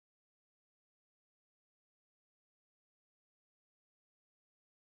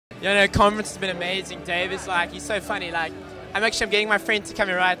Conference has been amazing. Dave is he's so funny. I'm getting my friend to come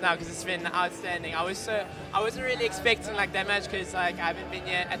here right now because it's been outstanding. I wasn't really expecting that much because I haven't been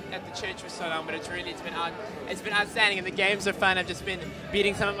here at the church for so long, but it's been outstanding, and the games are fun. I've just been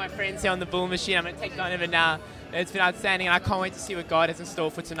beating some of my friends here on the bull machine. I'm going to take Donovan now. It's been outstanding, and I can't wait to see what God has in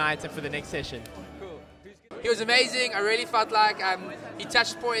store for tonight and for the next session. He was amazing. I really felt like he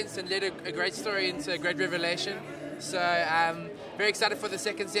touched points and led a great story into a great revelation. So I'm very excited for the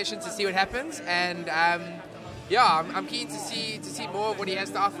second session to see what happens, and I'm keen to see more of what he has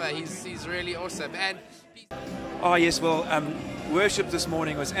to offer. He's really awesome. And oh yes, well, worship this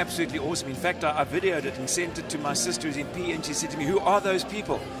morning was absolutely awesome. In fact, I videoed it and sent it to my sister who's in PE, and she said to me, "Who are those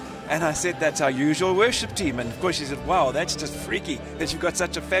people?" And I said, "That's our usual worship team." And of course she said, "Wow, that's just freaky that you've got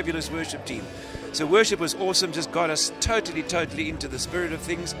such a fabulous worship team." So worship was awesome, just got us totally into the spirit of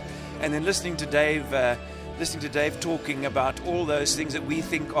things. And then listening to Dave talking about all those things that we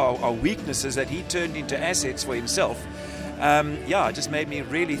think are weaknesses that he turned into assets for himself. It just made me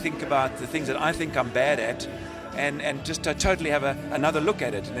really think about the things that I think I'm bad at, and just to totally have another look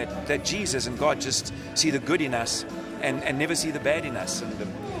at it, and that Jesus and God just see the good in us and never see the bad in us. And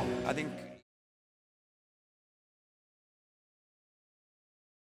I think